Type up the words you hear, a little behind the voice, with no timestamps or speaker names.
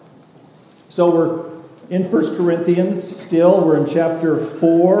So we're in 1 Corinthians still. We're in chapter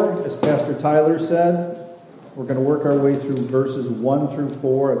 4, as Pastor Tyler said. We're going to work our way through verses 1 through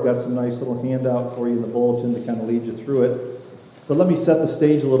 4. I've got some nice little handout for you in the bulletin to kind of lead you through it. But let me set the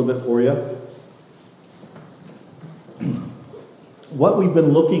stage a little bit for you. What we've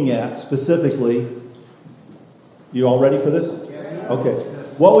been looking at specifically, you all ready for this? Okay.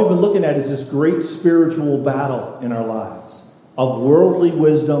 What we've been looking at is this great spiritual battle in our lives of worldly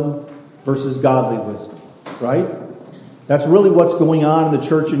wisdom versus godly wisdom, right? That's really what's going on in the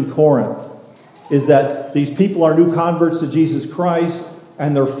church in Corinth, is that these people are new converts to Jesus Christ,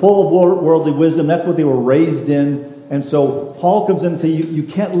 and they're full of worldly wisdom. That's what they were raised in. And so Paul comes in and says, you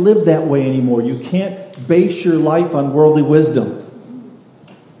can't live that way anymore. You can't base your life on worldly wisdom.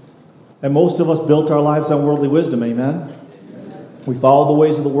 And most of us built our lives on worldly wisdom, amen? We follow the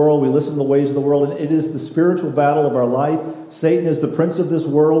ways of the world. We listen to the ways of the world. And it is the spiritual battle of our life. Satan is the prince of this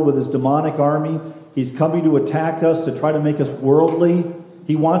world with his demonic army. He's coming to attack us, to try to make us worldly.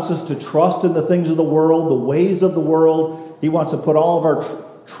 He wants us to trust in the things of the world, the ways of the world. He wants to put all of our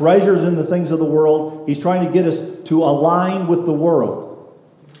treasures in the things of the world. He's trying to get us to align with the world.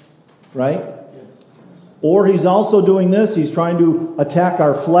 Right? Or he's also doing this. He's trying to attack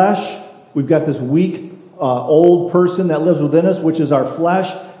our flesh. We've got this weak old person that lives within us, which is our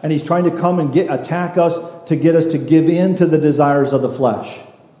flesh, and he's trying to come and attack us to get us to give in to the desires of the flesh.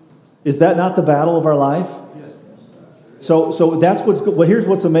 Is that not the battle of our life? So that's well, here's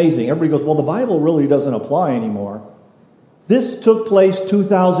what's amazing. Everybody goes, well, the Bible really doesn't apply anymore. This took place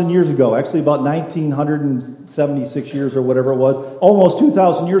 2,000 years ago, actually about 1976 years or whatever it was, almost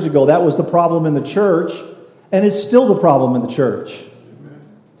 2,000 years ago. That was the problem in the church, and it's still the problem in the church.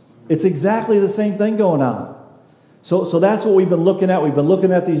 It's exactly the same thing going on. So that's what we've been looking at. We've been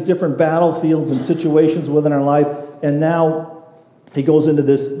looking at these different battlefields and situations within our life. And now he goes into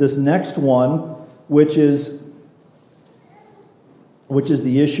this next one, which is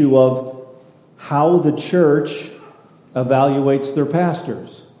the issue of how the church evaluates their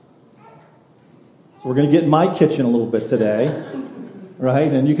pastors. So we're going to get in my kitchen a little bit today.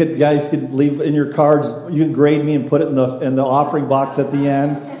 Right? And you guys could leave in your cards, you can grade me and put it in the offering box at the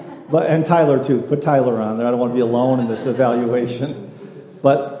end. And Tyler, too. Put Tyler on there. I don't want to be alone in this evaluation.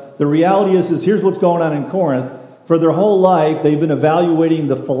 But the reality is here's what's going on in Corinth. For their whole life, they've been evaluating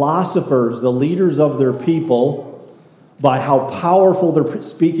the philosophers, the leaders of their people, by how powerful their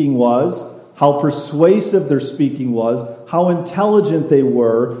speaking was, how persuasive their speaking was, how intelligent they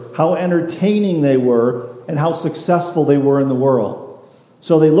were, how entertaining they were, and how successful they were in the world.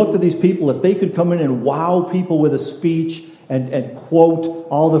 So they looked at these people. If they could come in and wow people with a speech and quote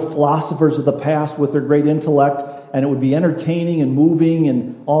all the philosophers of the past with their great intellect, and it would be entertaining and moving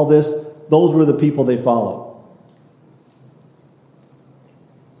and all this, those were the people they followed.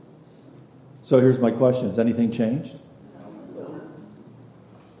 So here's my question. Has anything changed?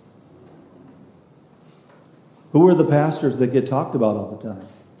 Who are the pastors that get talked about all the time?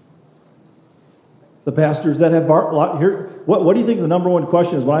 The pastors that have... What do you think the number one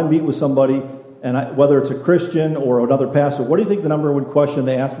question is when I meet with somebody, and whether it's a Christian or another pastor, what do you think the number one question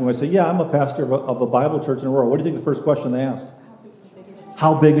they ask me when I say, yeah, I'm a pastor of a Bible church in Aurora? What do you think the first question they ask?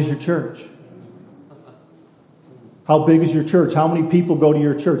 How big is your church? How big is your church? How many people go to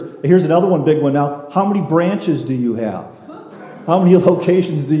your church? Here's another one, big one now. How many branches do you have? How many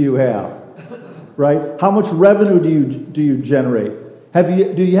locations do you have? Right? How much revenue do you generate?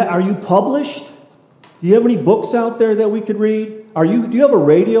 Are you published? Do you have any books out there that we could read? Do you have a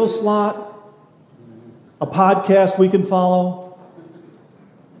radio slot? A podcast we can follow?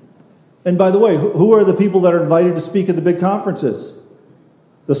 And by the way, who are the people that are invited to speak at the big conferences?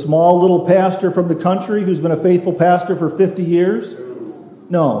 The small little pastor from the country who's been a faithful pastor for 50 years?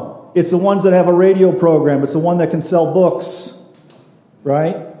 No. It's the ones that have a radio program. It's the one that can sell books.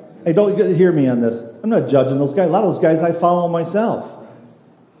 Right? Hey, don't hear me on this. I'm not judging those guys. A lot of those guys I follow myself.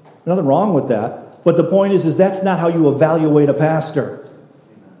 Nothing wrong with that. But the point is that's not how you evaluate a pastor.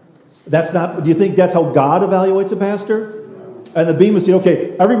 Do you think that's how God evaluates a pastor? And the Bema said,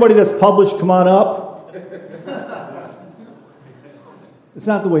 okay, everybody that's published, come on up. It's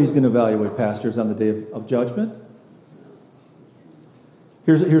not the way he's going to evaluate pastors on the day of judgment.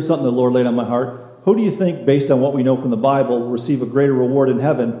 Here's something the Lord laid on my heart. Who do you think, based on what we know from the Bible, will receive a greater reward in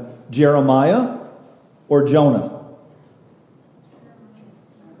heaven? Jeremiah or Jonah?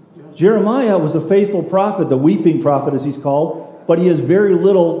 Jeremiah was a faithful prophet, the weeping prophet as he's called, but he has very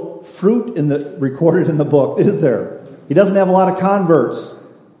little fruit recorded in the book, is there? He doesn't have a lot of converts.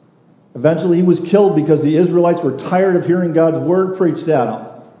 Eventually he was killed because the Israelites were tired of hearing God's word preached at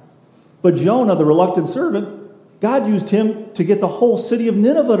them. But Jonah, the reluctant servant, God used him to get the whole city of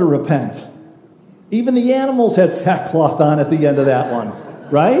Nineveh to repent. Even the animals had sackcloth on at the end of that one,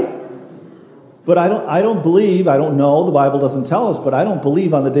 right? But I don't know, the Bible doesn't tell us, but I don't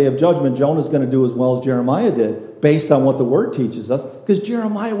believe on the day of judgment Jonah's going to do as well as Jeremiah did, based on what the Word teaches us, because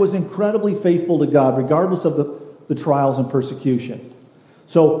Jeremiah was incredibly faithful to God, regardless of the trials and persecution.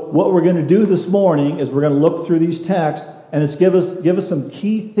 So what we're going to do this morning is we're going to look through these texts, and it's give us some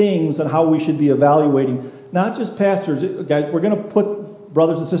key things on how we should be evaluating, not just pastors. Guys, we're going to put,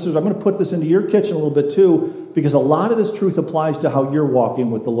 brothers and sisters, I'm going to put this into your kitchen a little bit too, because a lot of this truth applies to how you're walking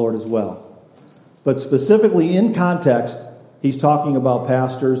with the Lord as well. But specifically in context, he's talking about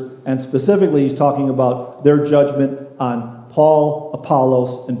pastors, and specifically he's talking about their judgment on Paul,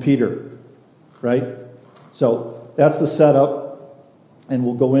 Apollos, and Peter. Right? So that's the setup, and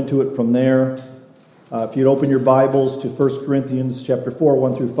we'll go into it from there. If you'd open your Bibles to 1 Corinthians chapter 4,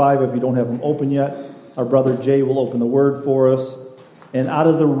 1 through 5, if you don't have them open yet, our brother Jay will open the Word for us. And out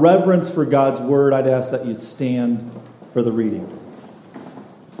of the reverence for God's Word, I'd ask that you'd stand for the reading.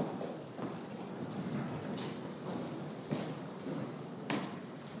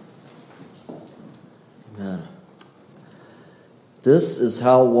 Amen. This is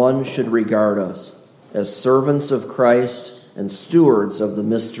how one should regard us, as servants of Christ and stewards of the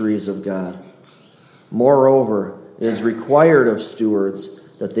mysteries of God. Moreover, it is required of stewards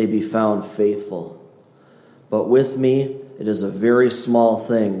that they be found faithful. But with me, it is a very small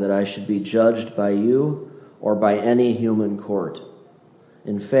thing that I should be judged by you or by any human court.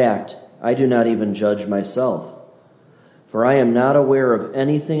 In fact, I do not even judge myself. For I am not aware of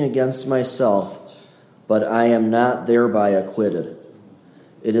anything against myself, but I am not thereby acquitted.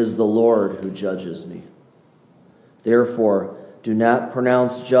 It is the Lord who judges me. Therefore, do not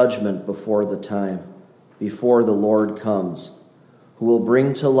pronounce judgment before the time, before the Lord comes, who will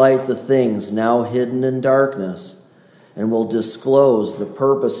bring to light the things now hidden in darkness, and will disclose the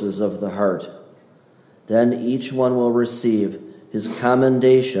purposes of the heart. Then each one will receive his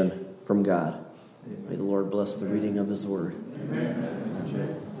commendation from God. May the Lord bless the reading of his word. Amen.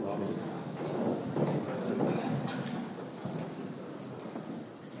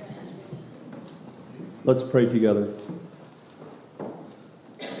 Let's pray together.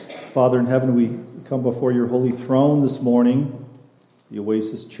 Father in heaven, we come before your holy throne this morning, the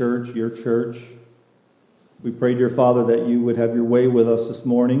Oasis Church, your church. We pray, dear Father, that you would have your way with us this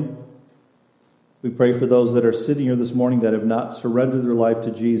morning. We pray for those that are sitting here this morning that have not surrendered their life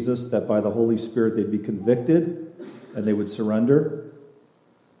to Jesus, that by the Holy Spirit they'd be convicted and they would surrender.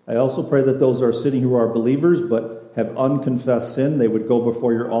 I also pray that those that are sitting who are believers but have unconfessed sin, they would go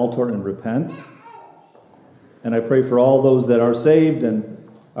before your altar and repent. And I pray for all those that are saved and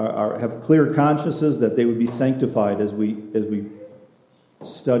have clear consciences, that they would be sanctified as we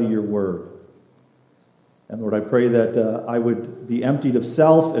study your word. And Lord, I pray that I would be emptied of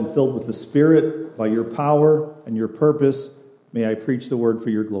self and filled with the Spirit by your power and your purpose. May I preach the word for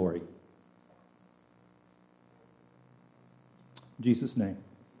your glory. In Jesus' name.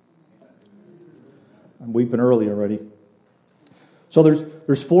 I'm weeping early already. So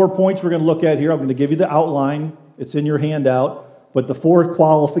there's 4 points we're going to look at here. I'm going to give you the outline. It's in your handout. But the 4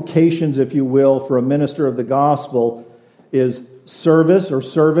 qualifications, if you will, for a minister of the gospel is service or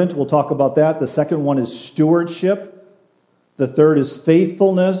servant. We'll talk about that. The second one is stewardship. The third is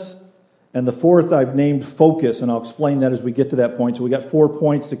faithfulness. And the fourth I've named focus, and I'll explain that as we get to that point. So we got 4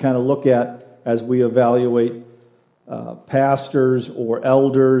 points to kind of look at as we evaluate pastors or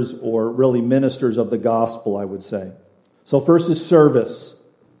elders or really ministers of the gospel, I would say. So first is service.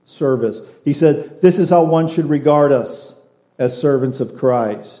 Service. He said, this is how one should regard us as servants of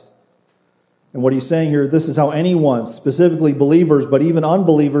Christ. And what he's saying here, this is how anyone, specifically believers, but even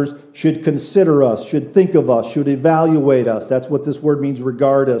unbelievers, should consider us, should think of us, should evaluate us. That's what this word means,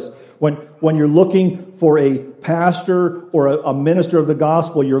 regard us. When you're looking for a pastor or a minister of the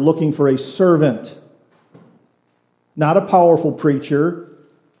gospel, you're looking for a servant. Not a powerful preacher,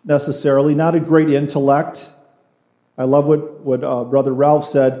 necessarily, not a great intellect. I love what Brother Ralph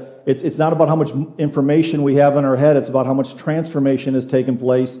said. It's not about how much information we have in our head. It's about how much transformation has taken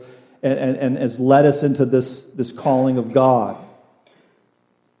place and has led us into this calling of God.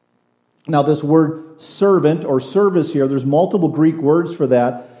 Now, this word servant or service here, there's multiple Greek words for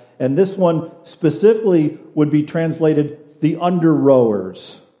that. And this one specifically would be translated the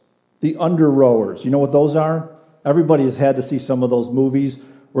under-rowers. The under-rowers. You know what those are? Everybody has had to see some of those movies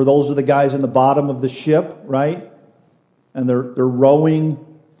where those are the guys in the bottom of the ship, right? And they're rowing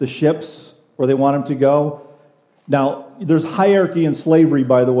the ships where they want them to go. Now, there's hierarchy in slavery,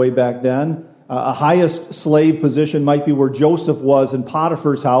 by the way, back then. A highest slave position might be where Joseph was in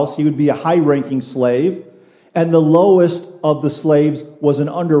Potiphar's house. He would be a high-ranking slave. And the lowest of the slaves was an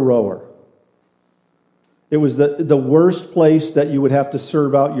under-rower. It was the worst place that you would have to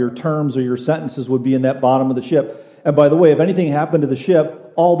serve out your terms or your sentences would be in that bottom of the ship. And by the way, if anything happened to the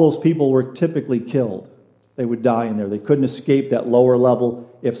ship, all those people were typically killed. They would die in there. They couldn't escape that lower level.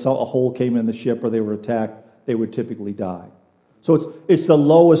 If a hole came in the ship or they were attacked, they would typically die. So it's the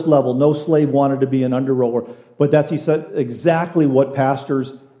lowest level. No slave wanted to be an under rower. But he said, exactly what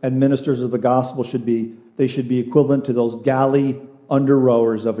pastors and ministers of the gospel should be. They should be equivalent to those galley under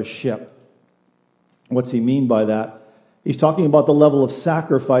rowers of a ship. What's he mean by that? He's talking about the level of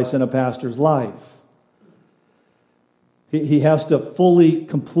sacrifice in a pastor's life. He has to fully,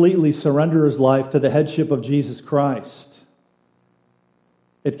 completely surrender his life to the headship of Jesus Christ.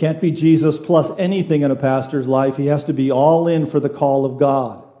 It can't be Jesus plus anything in a pastor's life. He has to be all in for the call of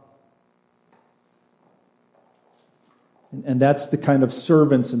God. And that's the kind of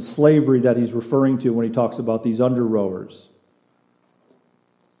servants and slavery that he's referring to when he talks about these under rowers.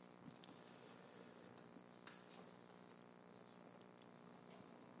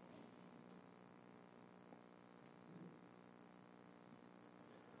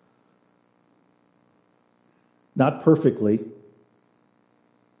 Not perfectly.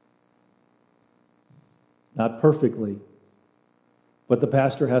 Not perfectly. But the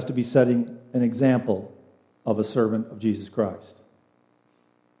pastor has to be setting an example of a servant of Jesus Christ.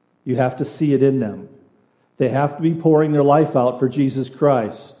 You have to see it in them. They have to be pouring their life out for Jesus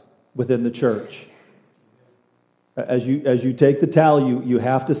Christ within the church. As you take the towel, you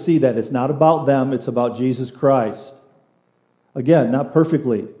have to see that. It's not about them, it's about Jesus Christ. Again, not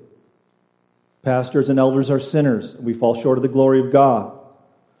perfectly. Pastors and elders are sinners. We fall short of the glory of God.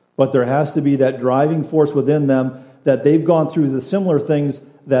 But there has to be that driving force within them that they've gone through the similar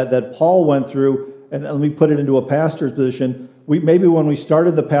things that Paul went through. And let me put it into a pastor's position. Maybe when we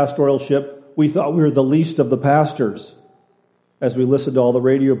started the pastoralship, we thought we were the least of the pastors. As we listened to all the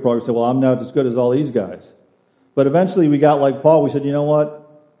radio programs, said, well, I'm not as good as all these guys. But eventually we got like Paul. We said, you know what?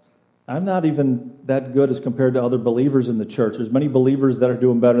 I'm not even that good as compared to other believers in the church. There's many believers that are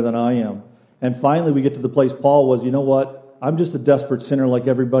doing better than I am. And finally we get to the place Paul was, you know what? I'm just a desperate sinner like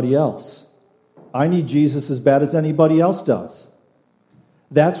everybody else. I need Jesus as bad as anybody else does.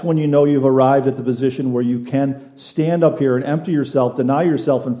 That's when you know you've arrived at the position where you can stand up here and empty yourself, deny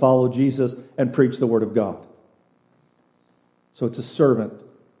yourself, and follow Jesus and preach the Word of God. So it's a servant.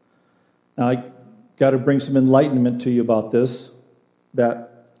 Now, I got to bring some enlightenment to you about this,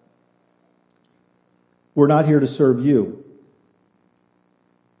 that we're not here to serve you.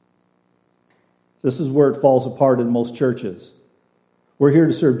 This is where it falls apart in most churches. We're here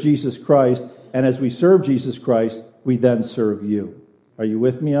to serve Jesus Christ, and as we serve Jesus Christ, we then serve you. Are you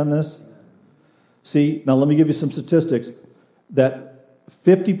with me on this? See, now let me give you some statistics. That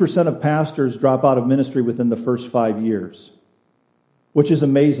 50% of pastors drop out of ministry within the first 5 years, which is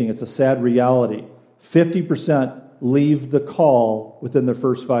amazing. It's a sad reality. 50% leave the call within their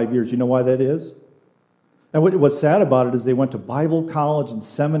first 5 years. You know why that is? And what's sad about it is they went to Bible college and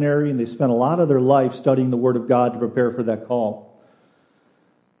seminary, and they spent a lot of their life studying the Word of God to prepare for that call.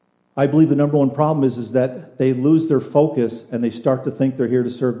 I believe the number one problem is that they lose their focus and they start to think they're here to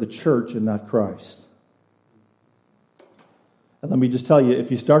serve the church and not Christ. And let me just tell you,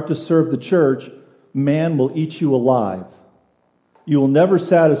 if you start to serve the church, man will eat you alive. You will never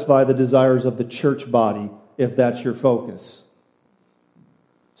satisfy the desires of the church body if that's your focus.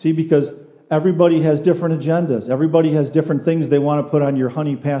 See, because everybody has different agendas. Everybody has different things they want to put on your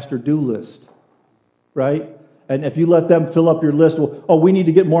honey pastor do list, right? And if you let them fill up your list, well, oh, we need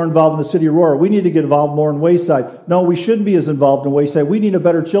to get more involved in the city of Aurora. We need to get involved more in Wayside. No, we shouldn't be as involved in Wayside. We need a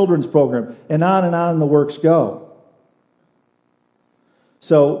better children's program. And on the works go.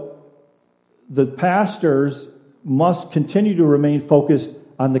 So the pastors must continue to remain focused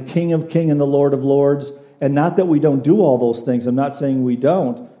on the King of Kings and the Lord of Lords. And not that we don't do all those things. I'm not saying we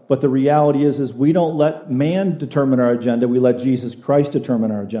don't. But the reality is we don't let man determine our agenda. We let Jesus Christ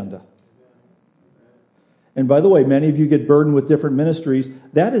determine our agenda. And by the way, many of you get burdened with different ministries.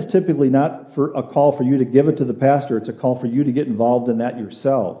 That is typically not for a call for you to give it to the pastor. It's a call for you to get involved in that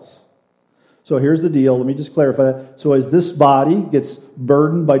yourselves. So here's the deal. Let me just clarify that. So as this body gets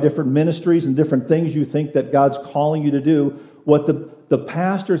burdened by different ministries and different things you think that God's calling you to do, what the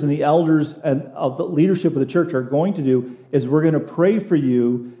pastors and the elders and of the leadership of the church are going to do is we're going to pray for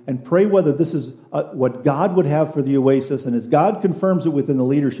you and pray whether this is what God would have for the Oasis. And as God confirms it within the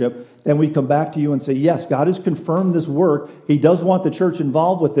leadership, then we come back to you and say, yes, God has confirmed this work. He does want the church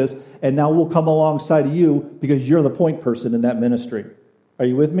involved with this. And now we'll come alongside of you because you're the point person in that ministry. Are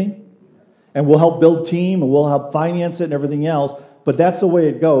you with me? And we'll help build team and we'll help finance it and everything else. But that's the way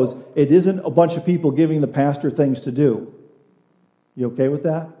it goes. It isn't a bunch of people giving the pastor things to do. You okay with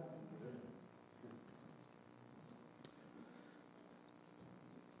that?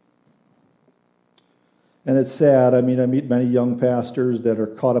 And it's sad. I mean, I meet many young pastors that are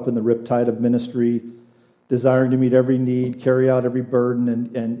caught up in the riptide of ministry, desiring to meet every need, carry out every burden,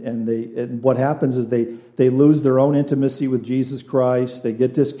 and what happens is they lose their own intimacy with Jesus Christ, they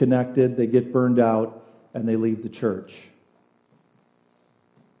get disconnected, they get burned out, and they leave the church.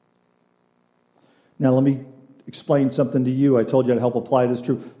 Now let me explain something to you. I told you I'd help apply this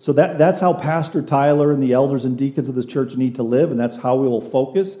truth. So that's how Pastor Tyler and the elders and deacons of this church need to live, and that's how we will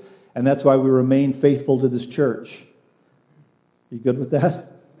focus, and that's why we remain faithful to this church. You good with that?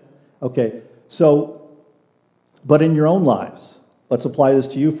 Okay, so, but in your own lives, let's apply this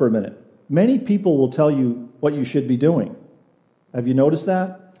to you for a minute. Many people will tell you what you should be doing. Have you noticed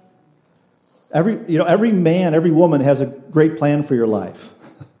that? Every man, every woman has a great plan for your life.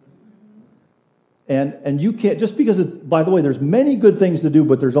 And you can't, just because, by the way, there's many good things to do,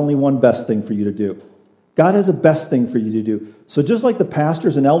 but there's only one best thing for you to do. God has a best thing for you to do. So just like the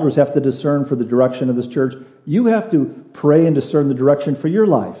pastors and elders have to discern for the direction of this church, you have to pray and discern the direction for your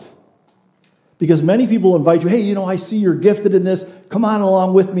life. Because many people invite you, hey, I see you're gifted in this. Come on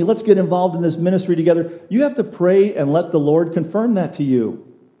along with me. Let's get involved in this ministry together. You have to pray and let the Lord confirm that to you.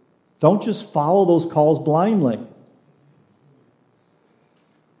 Don't just follow those calls blindly.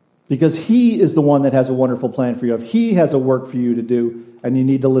 Because He is the one that has a wonderful plan for you. If He has a work for you to do, and you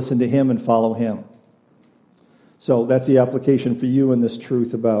need to listen to Him and follow Him. So that's the application for you in this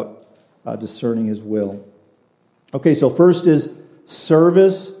truth about discerning His will. Okay, so first is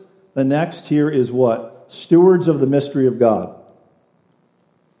service. The next here is what? Stewards of the mystery of God.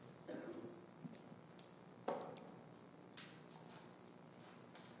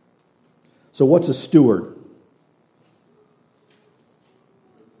 So what's a steward?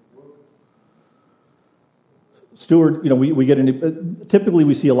 Steward, we get into, typically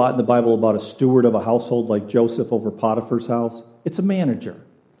we see a lot in the Bible about a steward of a household like Joseph over Potiphar's house. It's a manager.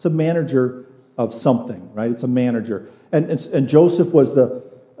 It's a manager of something, right? It's a manager. And Joseph was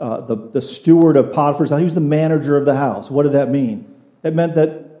the steward of Potiphar's house. He was the manager of the house. What did that mean? It meant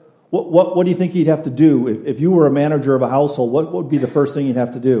that, what do you think he'd have to do? If you were a manager of a household, what would be the first thing you'd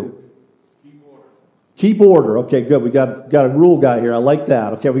have to do? Keep order. Okay, good. We got a rule guy here. I like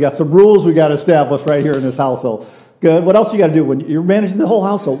that. Okay, we got some rules we got to establish right here in this household. Good. What else you got to do when you're managing the whole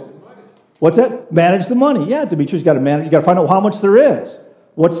household? What's that? Manage the money. Yeah, Demetrius, you got to manage. You got to find out how much there is.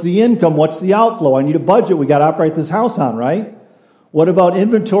 What's the income? What's the outflow? I need a budget. We got to operate this house on, right? What about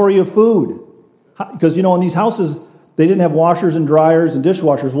inventory of food? Because in these houses they didn't have washers and dryers and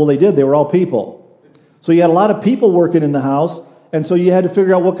dishwashers. Well, they did. They were all people. So you had a lot of people working in the house. And so you had to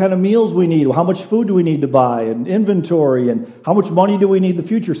figure out what kind of meals we need, how much food do we need to buy, and inventory, and how much money do we need in the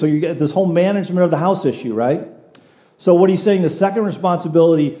future. So you get this whole management of the house issue, right? So what he's saying, the second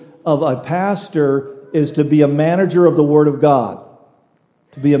responsibility of a pastor is to be a manager of the Word of God.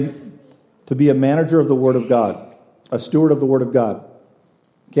 To be a manager of the Word of God. A steward of the Word of God.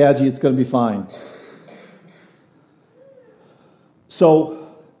 Gadget, it's going to be fine. So,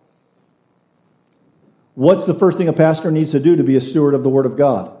 what's the first thing a pastor needs to do to be a steward of the Word of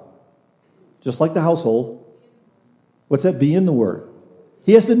God? Just like the household. What's that? Be in the Word.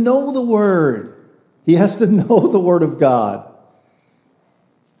 He has to know the Word. He has to know the Word of God.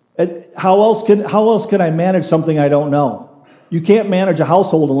 And how else can I manage something I don't know? You can't manage a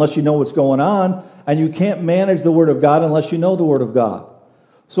household unless you know what's going on, and you can't manage the Word of God unless you know the Word of God.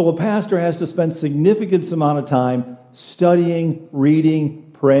 So a pastor has to spend significant amount of time studying,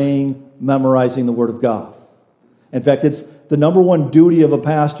 reading, praying, memorizing the Word of God. In fact, it's the number one duty of a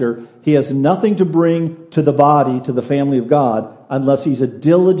pastor. He has nothing to bring to the body, to the family of God, unless he's a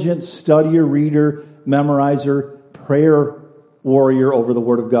diligent studier, reader, memorizer, prayer warrior over the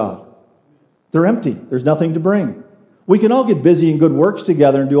Word of God. They're empty. There's nothing to bring. We can all get busy in good works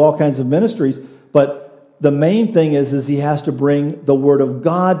together and do all kinds of ministries, but the main thing is he has to bring the Word of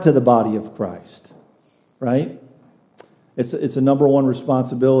God to the body of Christ. Right? It's a number one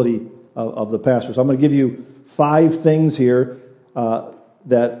responsibility of the pastor. So I'm going to give you 5 things here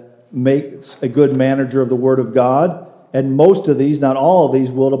that makes a good manager of the Word of God. And most of these, not all of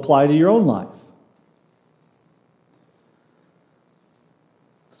these, will apply to your own life.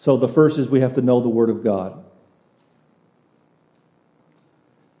 So the first is we have to know the Word of God.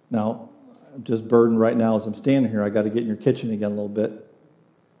 Now, I'm just burdened right now as I'm standing here. I got to get in your kitchen again a little bit.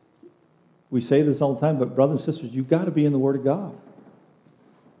 We say this all the time, but brothers and sisters, you've got to be in the Word of God.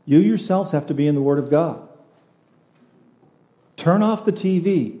 You yourselves have to be in the Word of God. Turn off the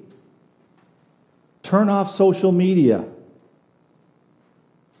TV. Turn off social media.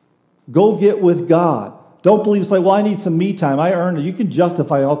 Go get with God. Don't believe it's like, well, I need some me time. I earned it. You can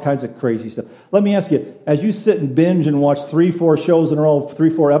justify all kinds of crazy stuff. Let me ask you, as you sit and binge and watch 3-4 shows in a row,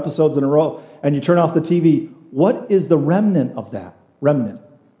 3-4 episodes in a row, and you turn off the TV, what is the remnant of that? Remnant.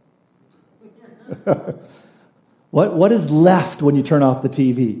 What is left when you turn off the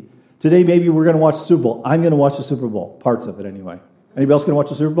TV? Today, maybe we're going to watch the Super Bowl. I'm going to watch the Super Bowl. Parts of it, anyway. Anybody else going to watch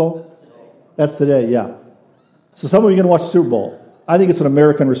the Super Bowl? That's today, yeah. So some of you are going to watch the Super Bowl. I think it's an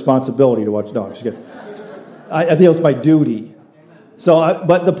American responsibility to watch. No, I'm just kidding. I think it's my duty.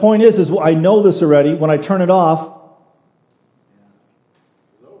 But the point is I know this already. When I turn it off,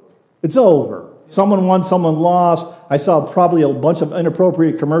 it's over. Someone won, someone lost. I saw probably a bunch of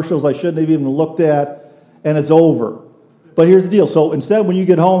inappropriate commercials I shouldn't have even looked at, and it's over. But here's the deal. So instead, when you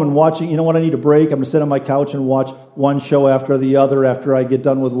get home and watching, you know what, I need a break. I'm going to sit on my couch and watch one show after the other after I get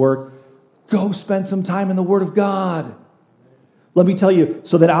done with work. Go spend some time in the Word of God. Let me tell you,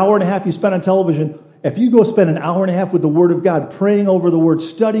 so that hour and a half you spend on television, if you go spend an hour and a half with the Word of God, praying over the Word,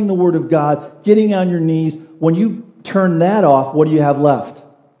 studying the Word of God, getting on your knees, when you turn that off, what do you have left?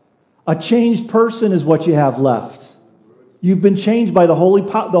 A changed person is what you have left. You've been changed by the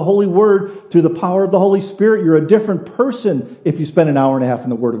Holy Word through the power of the Holy Spirit. You're a different person if you spend an hour and a half in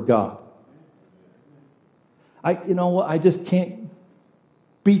the Word of God. I just can't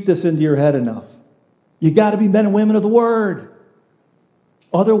beat this into your head enough. You got to be men and women of the Word.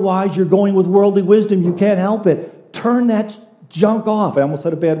 Otherwise, you're going with worldly wisdom. You can't help it. Turn that junk off. I almost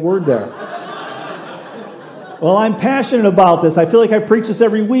said a bad word there. Well, I'm passionate about this. I feel like I preach this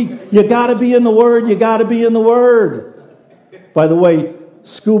every week. You got to be in the Word. You got to be in the Word. By the way,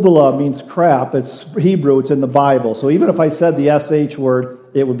 scubala means crap. It's Hebrew. It's in the Bible. So even if I said the SH word,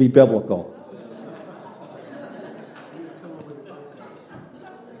 it would be biblical.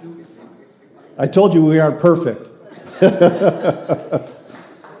 I told you we aren't perfect.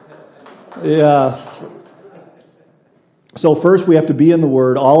 Yeah. So first we have to be in the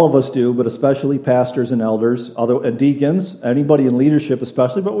Word. All of us do, but especially pastors and elders, and deacons, anybody in leadership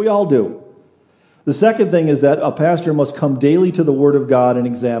especially, but we all do. The second thing is that a pastor must come daily to the Word of God and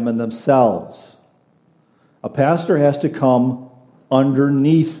examine themselves. A pastor has to come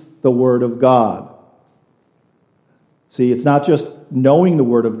underneath the Word of God. See, it's not just knowing the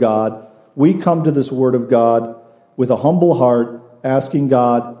Word of God. We come to this Word of God with a humble heart, asking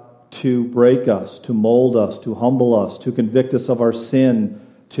God to break us, to mold us, to humble us, to convict us of our sin,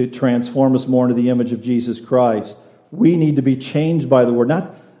 to transform us more into the image of Jesus Christ. We need to be changed by the Word.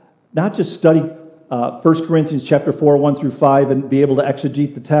 Not just study 1 Corinthians chapter 4, 1 through 5 and be able to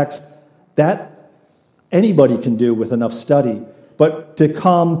exegete the text. That anybody can do with enough study. But to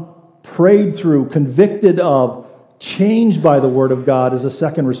come prayed through, convicted of, changed by the Word of God is a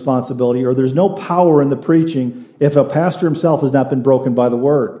second responsibility, or there's no power in the preaching if a pastor himself has not been broken by the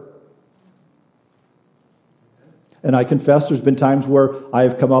Word. And I confess there's been times where I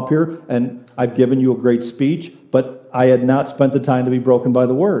have come up here and I've given you a great speech, but I had not spent the time to be broken by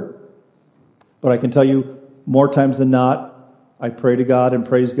the Word. But I can tell you, more times than not, I pray to God and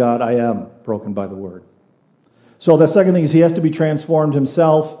praise God, I am broken by the Word. So the second thing is he has to be transformed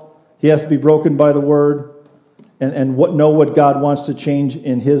himself. He has to be broken by the Word and know what God wants to change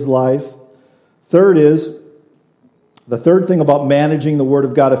in his life. The third thing about managing the Word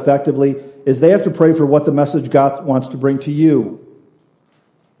of God effectively is they have to pray for what the message God wants to bring to you.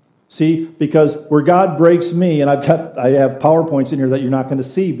 See, because where God breaks me, and I have PowerPoints in here that you're not going to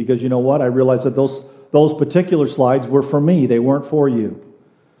see, because you know what? I realize that those particular slides were for me. They weren't for you.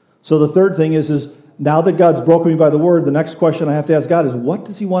 So the third thing is now that God's broken me by the Word, the next question I have to ask God is, what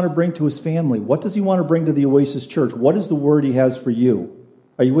does he want to bring to his family? What does he want to bring to the Oasis Church? What is the Word he has for you?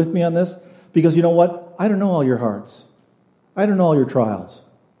 Are you with me on this? Because you know what? I don't know all your hearts. I don't know all your trials.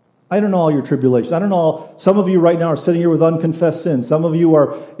 I don't know all your tribulations. I don't know. Some of you right now are sitting here with unconfessed sins. Some of you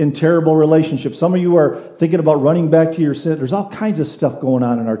are in terrible relationships. Some of you are thinking about running back to your sin. There's all kinds of stuff going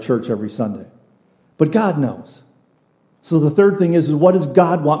on in our church every Sunday. But God knows. So the third thing is what does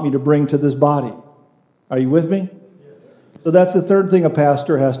God want me to bring to this body? Are you with me? So that's the third thing a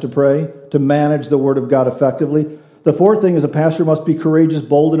pastor has to pray to manage the Word of God effectively. The fourth thing is a pastor must be courageous,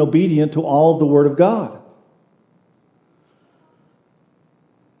 bold, and obedient to all of the Word of God.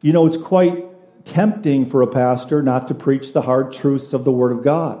 You know, it's quite tempting for a pastor not to preach the hard truths of the Word of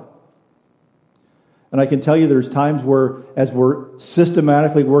God. And I can tell you there's times where, as we're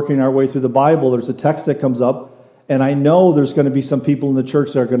systematically working our way through the Bible, there's a text that comes up, and I know there's going to be some people in the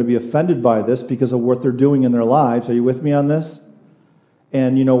church that are going to be offended by this because of what they're doing in their lives. Are you with me on this?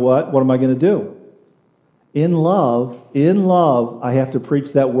 And you know what? What am I going to do? In love, I have to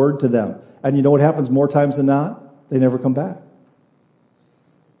preach that word to them. And you know what happens more times than not? They never come back.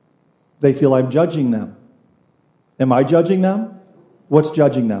 They feel I'm judging them. Am I judging them? What's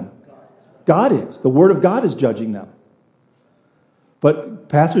judging them? God is. The Word of God is judging them. But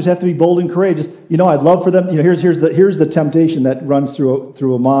pastors have to be bold and courageous. I'd love for them. Here's the temptation that runs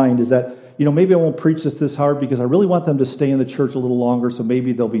through a mind is that, maybe I won't preach this hard because I really want them to stay in the church a little longer, so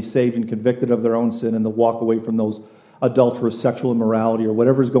maybe they'll be saved and convicted of their own sin and they'll walk away from those adulterous sexual immorality or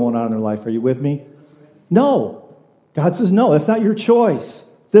whatever's going on in their life. Are you with me? No. God says, no, that's not your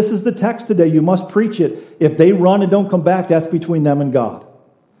choice. This is the text today. You must preach it. If they run and don't come back, that's between them and God.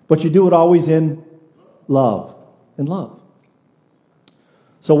 But you do it always in love. In love.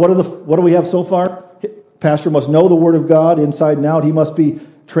 So what do we have so far? Pastor must know the Word of God inside and out. He must be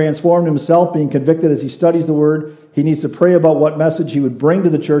transformed himself, being convicted as he studies the Word. He needs to pray about what message he would bring to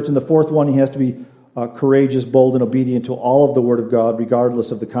the church. And the fourth one, he has to be courageous, bold, and obedient to all of the Word of God,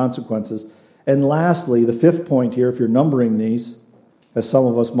 regardless of the consequences. And lastly, the fifth point here, if you're numbering these, as some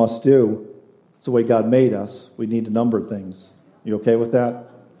of us must do, it's the way God made us. We need to number things. You okay with that?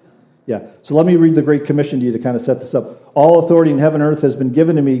 Yeah. So let me read the Great Commission to you to kind of set this up. All authority in heaven and earth has been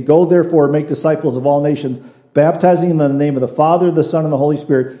given to me. Go therefore and make disciples of all nations, baptizing them in the name of the Father, the Son, and the Holy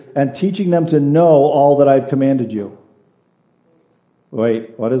Spirit, and teaching them to know all that I've commanded you.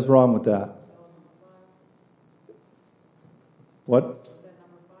 Wait, what is wrong with that? What?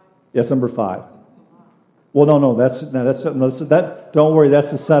 Yes, number 5. Well, no, that's that. Don't worry,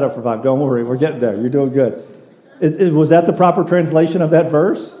 that's the setup for 5. Don't worry, we're getting there. You're doing good. Was that the proper translation of that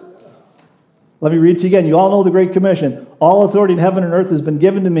verse? Let me read it to you again. You all know the Great Commission. All authority in heaven and earth has been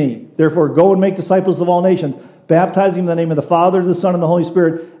given to me. Therefore, go and make disciples of all nations, baptizing them in the name of the Father, the Son, and the Holy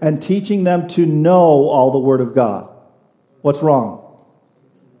Spirit, and teaching them to know all the Word of God. What's wrong?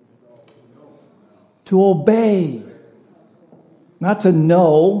 To obey. Not to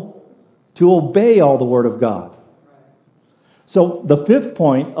know, to obey all the Word of God. So the fifth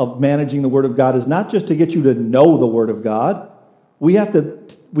point of managing the Word of God is not just to get you to know the Word of God. We have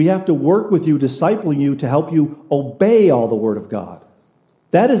to work with you, discipling you to help you obey all the Word of God.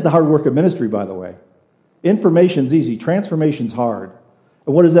 That is the hard work of ministry, by the way. Information's easy. Transformation's hard.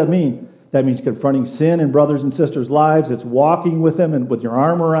 And what does that mean? That means confronting sin in brothers and sisters' lives. It's walking with them and with your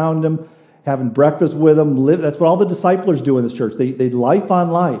arm around them, having breakfast with them. That's what all the disciplers do in this church. They life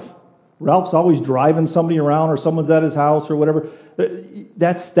on life. Ralph's always driving somebody around, or someone's at his house or whatever.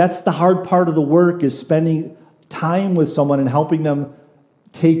 That's the hard part of the work, is spending time with someone and helping them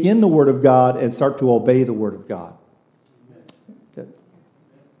take in the Word of God and start to obey the Word of God. Okay.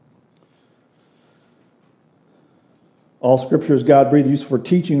 All Scripture is God-breathed, useful for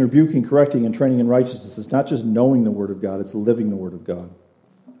teaching, rebuking, correcting, and training in righteousness. It's not just knowing the Word of God, it's living the Word of God.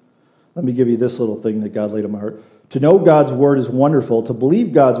 Let me give you this little thing that God laid on my heart. To know God's Word is wonderful. To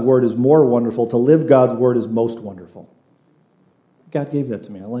believe God's Word is more wonderful. To live God's Word is most wonderful. God gave that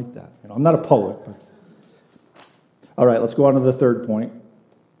to me. I like that. I'm not a poet, but... All right, let's go on to the third point.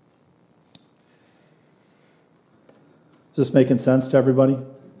 Is this making sense to everybody?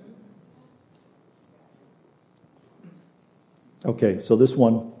 Okay, so this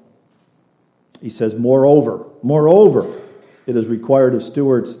one, he says, moreover, it is required of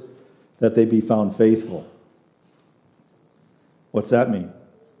stewards that they be found faithful. What's that mean?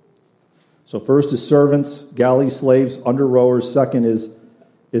 So first is servants, galley slaves, under rowers. Second is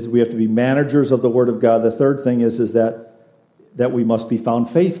we have to be managers of the Word of God. The third thing is that we must be found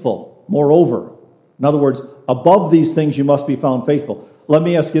faithful. Moreover. In other words, above these things you must be found faithful. Let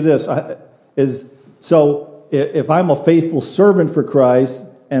me ask you this. If I'm a faithful servant for Christ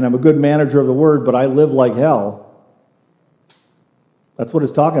and I'm a good manager of the Word, but I live like hell, that's what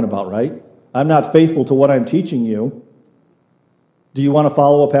it's talking about, right? I'm not faithful to what I'm teaching you. Do you want to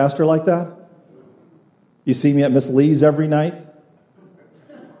follow a pastor like that? You see me at Miss Lee's every night?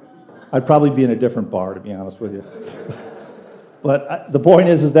 I'd probably be in a different bar, to be honest with you. But the point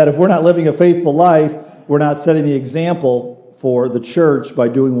is that if we're not living a faithful life, we're not setting the example for the church by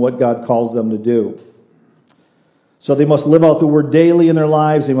doing what God calls them to do. So they must live out the Word daily in their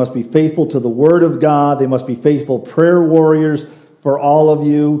lives. They must be faithful to the Word of God. They must be faithful prayer warriors for all of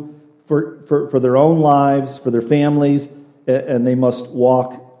you, for their own lives, for their families, and they must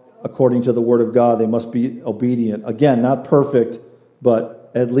walk according to the Word of God. They must be obedient. Again, not perfect,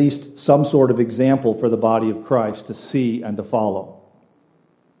 but at least some sort of example for the body of Christ to see and to follow.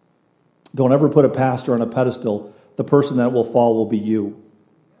 Don't ever put a pastor on a pedestal. The person that will fall will be you.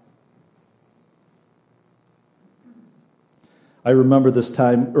 I remember this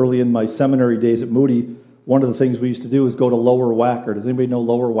time early in my seminary days at Moody, one of the things we used to do is go to Lower Wacker. Does anybody know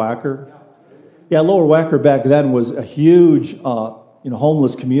Lower Wacker? Yeah, Lower Wacker back then was a huge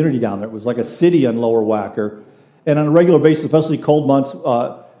homeless community down there. It was like a city on Lower Wacker. And on a regular basis, especially cold months,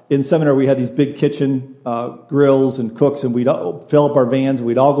 in seminary we had these big kitchen grills and cooks, and we'd fill up our vans, and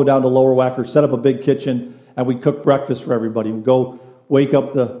we'd all go down to Lower Wacker, set up a big kitchen, and we'd cook breakfast for everybody. We'd go wake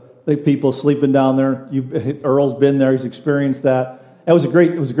up the people sleeping down there. Earl's been there; he's experienced that. It was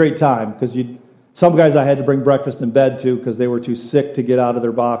a great time because some guys I had to bring breakfast in bed to because they were too sick to get out of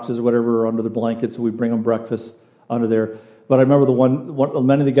their boxes or whatever or under their blankets, so we'd bring them breakfast under there. But I remember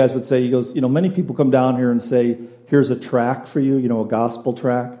many of the guys would say, he goes, many people come down here and say, here's a track for you, a gospel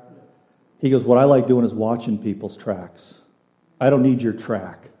track. He goes, what I like doing is watching people's tracks. I don't need your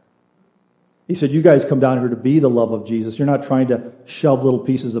track. He said, you guys come down here to be the love of Jesus. You're not trying to shove little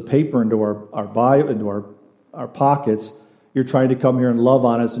pieces of paper into our pockets. You're trying to come here and love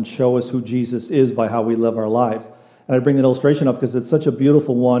on us and show us who Jesus is by how we live our lives. And I bring that illustration up because it's such a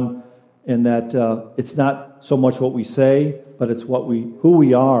beautiful one in that it's not so much what we say, but it's who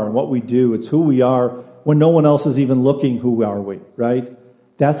we are and what we do. It's who we are when no one else is even looking. Who are we, right?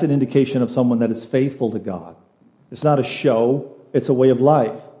 That's an indication of someone that is faithful to God. It's not a show, it's a way of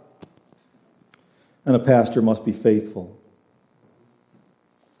life. And a pastor must be faithful.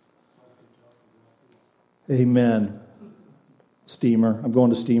 Amen. Steamer. I'm going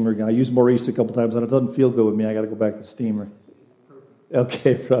to Steamer again. I used Maurice a couple times, and it doesn't feel good with me. I got to go back to Steamer.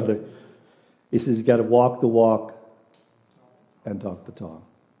 Okay, brother. He says you got to walk the walk and talk the talk.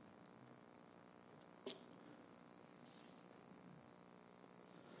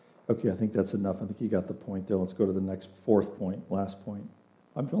 Okay, I think that's enough. I think you got the point there. Let's go to the next fourth point, last point.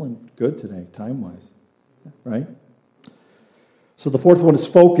 I'm feeling good today, time-wise, right? So the fourth one is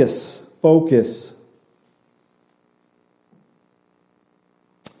focus. Focus.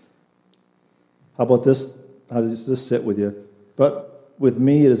 How about this? How does this sit with you? But with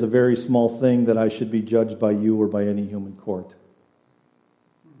me, it is a very small thing that I should be judged by you or by any human court.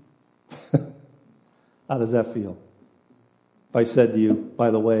 How does that feel? If I said to you, by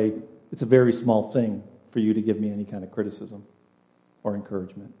the way, it's a very small thing for you to give me any kind of criticism or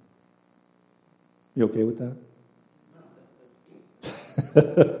encouragement. You okay with that?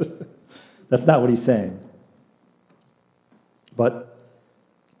 That's not what he's saying. But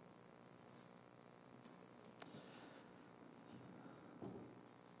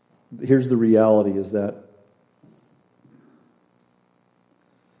here's the reality is that,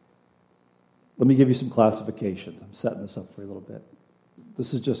 let me give you some classifications. I'm setting this up for you a little bit.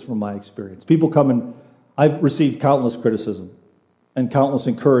 This is just from my experience. People come and I've received countless criticism and countless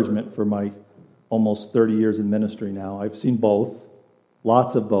encouragement for my almost 30 years in ministry now. I've seen both,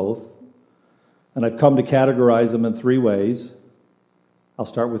 lots of both. And I've come to categorize them in three ways. I'll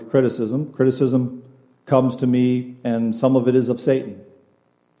start with criticism. Criticism comes to me, and some of it is of Satan.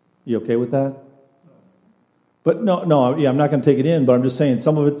 You okay with that? But I'm not going to take it in, but I'm just saying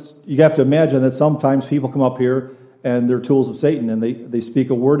some of it's, you have to imagine that sometimes people come up here and they're tools of Satan, and they speak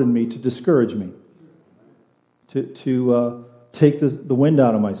a word in me to discourage me, to take the wind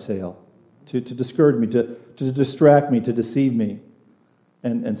out of my sail, to discourage me, to distract me, to deceive me.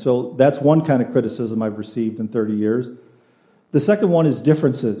 And so that's one kind of criticism I've received in 30 years. The second one is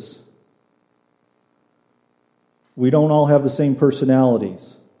differences. We don't all have the same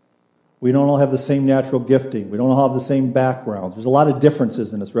personalities. We don't all have the same natural gifting. We don't all have the same backgrounds. There's a lot of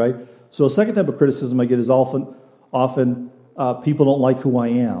differences in us, right? So a second type of criticism I get is often people don't like who I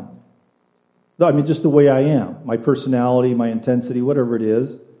am. I mean, just the way I am. My personality, my intensity, whatever it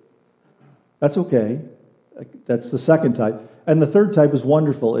is. That's okay. That's the second type. And the third type is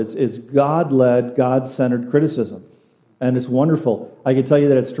wonderful. It's God-led, God-centered criticism. And it's wonderful. I can tell you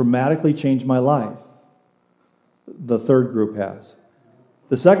that it's dramatically changed my life. The third group has.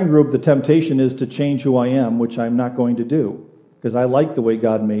 The second group, the temptation is to change who I am, which I'm not going to do. Because I like the way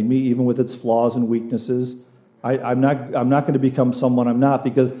God made me, even with its flaws and weaknesses. I'm not going to become someone I'm not,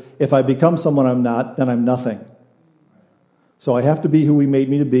 because if I become someone I'm not, then I'm nothing. So I have to be who He made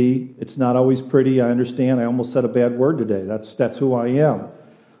me to be. It's not always pretty, I understand. I almost said a bad word today. That's who I am.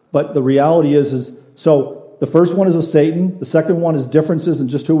 But the reality is so the first one is of Satan. The second one is differences in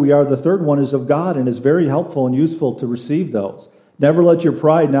just who we are. The third one is of God, and is very helpful and useful to receive those. Never let your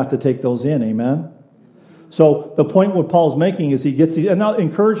pride not to take those in, amen? So the point what Paul's making is he gets these, and now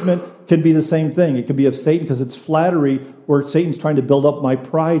encouragement can be the same thing. It can be of Satan because it's flattery where Satan's trying to build up my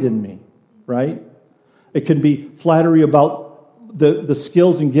pride in me, right? It can be flattery about the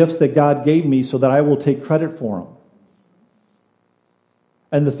skills and gifts that God gave me so that I will take credit for them.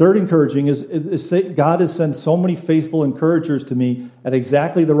 And the third encouraging is God has sent so many faithful encouragers to me at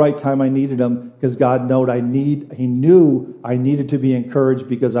exactly the right time I needed them, because God He knew I needed to be encouraged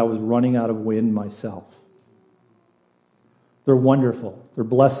because I was running out of wind myself. They're wonderful. They're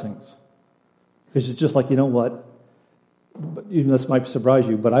blessings. Because it's just like, you know what? Even this might surprise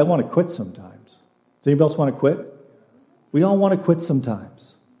you, but I want to quit sometimes. Does anybody else want to quit? We all want to quit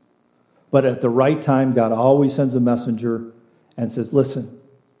sometimes. But at the right time, God always sends a messenger, and says, listen,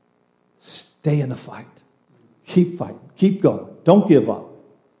 stay in the fight. Keep fighting. Keep going. Don't give up.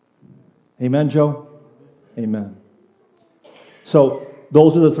 Amen, Joe? Amen. So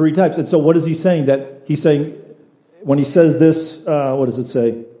those are the three types. And so what is he saying? That he's saying, when he says this, what does it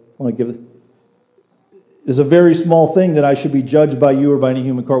say? I want to give it. It's a very small thing that I should be judged by you or by any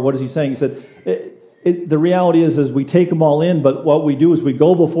human court. What is he saying? He said, the reality is we take them all in, but what we do is we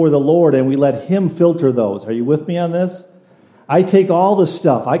go before the Lord and we let him filter those. Are you with me on this? I take all the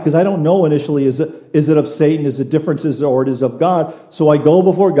stuff, because I don't know initially, is it of Satan, is it differences, or it is of God? So I go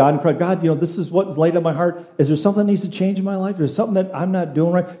before God and cry, God, this is what's laid on my heart. Is there something that needs to change in my life? Is there something that I'm not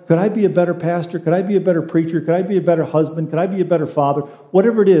doing right? Could I be a better pastor? Could I be a better preacher? Could I be a better husband? Could I be a better father?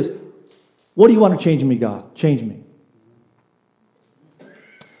 Whatever it is, what do you want to change in me, God? Change me.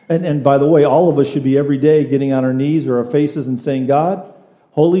 And by the way, all of us should be every day getting on our knees or our faces and saying, God,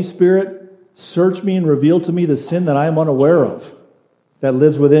 Holy Spirit, search me and reveal to me the sin that I am unaware of that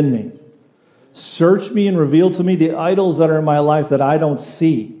lives within me. Search me and reveal to me the idols that are in my life that I don't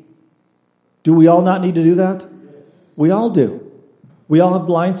see. Do we all not need to do that? We all do. We all have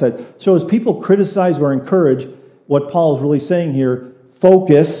blind sides. So as people criticize or encourage, what Paul is really saying here,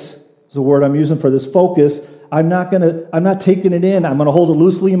 focus is the word I'm using for this, focus. I'm not taking it in. I'm going to hold it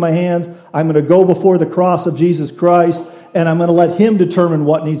loosely in my hands. I'm going to go before the cross of Jesus Christ, and I'm going to let him determine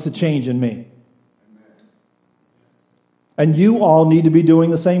what needs to change in me. And you all need to be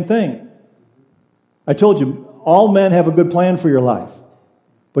doing the same thing. I told you, all men have a good plan for your life.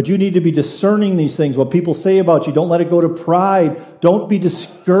 But you need to be discerning these things. What people say about you, don't let it go to pride. Don't be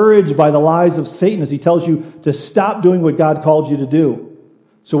discouraged by the lies of Satan as he tells you to stop doing what God called you to do.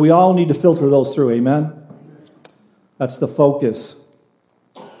 So we all need to filter those through. Amen? That's the focus.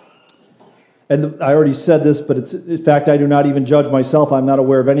 And I already said this, but in fact, I do not even judge myself. I'm not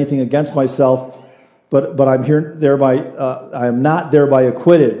aware of anything against myself. But I'm here thereby. I am not thereby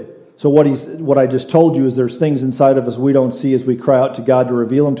acquitted. So what I just told you is there's things inside of us we don't see as we cry out to God to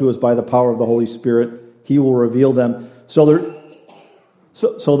reveal them to us by the power of the Holy Spirit. He will reveal them. So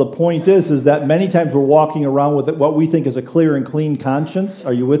the point is that many times we're walking around with what we think is a clear and clean conscience.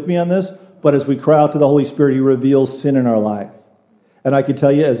 Are you with me on this? But as we cry out to the Holy Spirit, he reveals sin in our life. And I can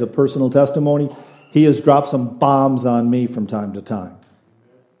tell you as a personal testimony, he has dropped some bombs on me from time to time.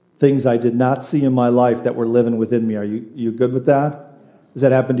 Things I did not see in my life that were living within me. Are you good with that? Has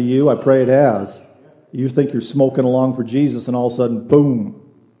that happened to you? I pray it has. You think you're smoking along for Jesus and all of a sudden, boom.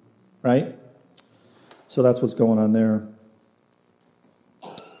 Right? So that's what's going on there.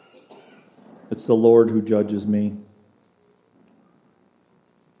 It's the Lord who judges me.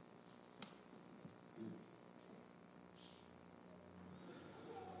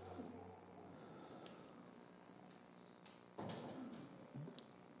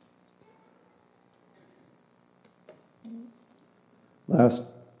 Last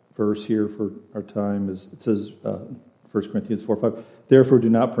verse here for our time is, it says, 1 Corinthians 4:5. Therefore do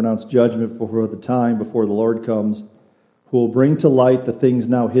not pronounce judgment before the Lord comes, who will bring to light the things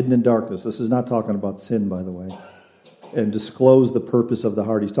now hidden in darkness. This is not talking about sin, by the way. And disclose the purpose of the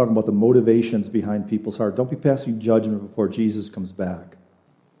heart. He's talking about the motivations behind people's heart. Don't be passing judgment before Jesus comes back.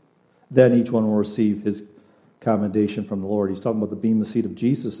 Then each one will receive his commendation from the Lord. He's talking about the bema seat of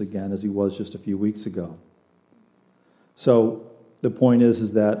Jesus again, as he was just a few weeks ago. So the point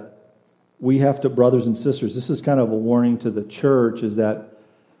is that we have to, brothers and sisters, this is kind of a warning to the church, is that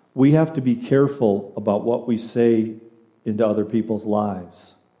we have to be careful about what we say into other people's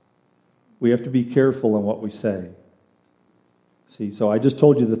lives. We have to be careful in what we say. See, so I just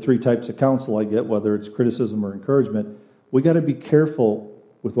told you the three types of counsel I get, whether it's criticism or encouragement. We got to be careful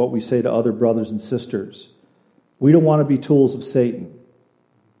with what we say to other brothers and sisters. We don't want to be tools of Satan.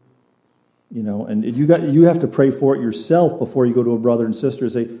 And you have to pray for it yourself before you go to a brother and sister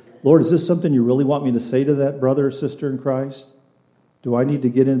and say, Lord, is this something you really want me to say to that brother or sister in Christ? Do I need to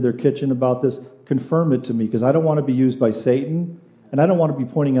get into their kitchen about this? Confirm it to me, because I don't want to be used by Satan, and I don't want to be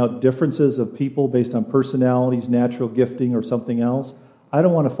pointing out differences of people based on personalities, natural gifting, or something else. I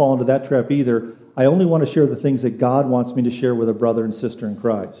don't want to fall into that trap either. I only want to share the things that God wants me to share with a brother and sister in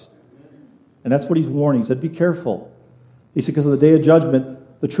Christ. And that's what he's warning. He said, be careful. He said, because of the day of judgment,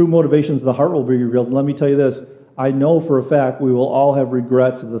 the true motivations of the heart will be revealed. And let me tell you this. I know for a fact we will all have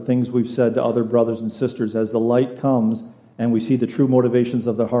regrets of the things we've said to other brothers and sisters. As the light comes and we see the true motivations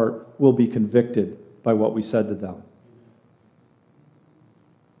of the heart, we'll be convicted by what we said to them.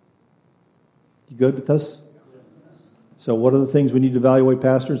 You good with this? So what are the things we need to evaluate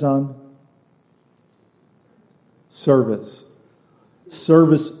pastors on? Service,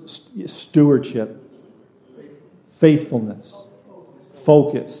 stewardship, faithfulness,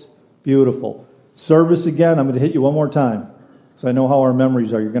 focus. Beautiful. Service again, I'm going to hit you one more time. So I know how our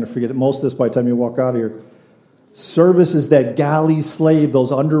memories are. You're going to forget most of this by the time you walk out of here. Service is that galley slave,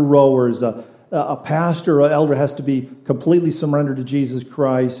 those under rowers. A pastor or elder has to be completely surrendered to Jesus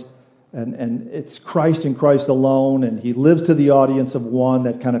Christ. And it's Christ and Christ alone. And he lives to the audience of one,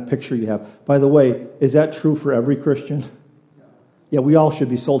 that kind of picture you have. By the way, is that true for every Christian? Yeah, we all should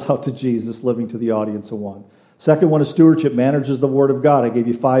be sold out to Jesus, living to the audience of one. Second one is stewardship, manages the Word of God. I gave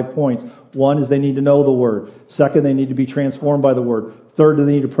you 5 points. One is they need to know the Word. Second, they need to be transformed by the Word. Third, they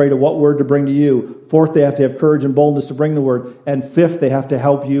need to pray to what Word to bring to you. Fourth, they have to have courage and boldness to bring the Word. And fifth, they have to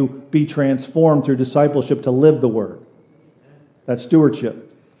help you be transformed through discipleship to live the Word. That's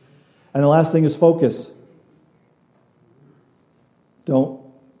stewardship. And the last thing is focus. Don't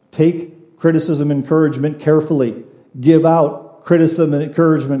take criticism and encouragement carefully. Give out criticism and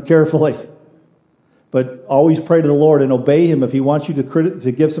encouragement carefully. But always pray to the Lord and obey Him. If He wants you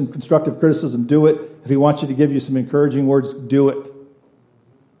to give some constructive criticism, do it. If He wants you to give you some encouraging words, do it.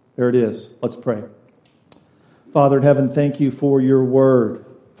 There it is. Let's pray. Father in heaven, thank you for your word.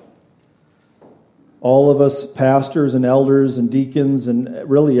 All of us pastors and elders and deacons and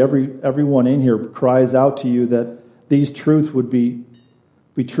really everyone in here cries out to you that these truths would be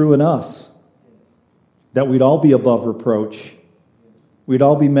true in us. That we'd all be above reproach. We'd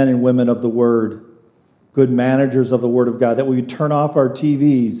all be men and women of the word. Good managers of the word of God. That we would turn off our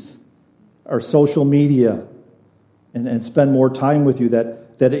TVs, our social media, and spend more time with you. That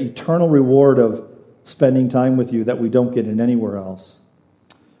eternal reward of spending time with you that we don't get in anywhere else.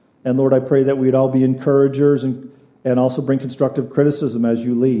 And Lord, I pray that we'd all be encouragers and also bring constructive criticism as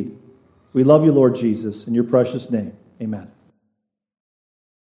you lead. We love you, Lord Jesus, in your precious name. Amen.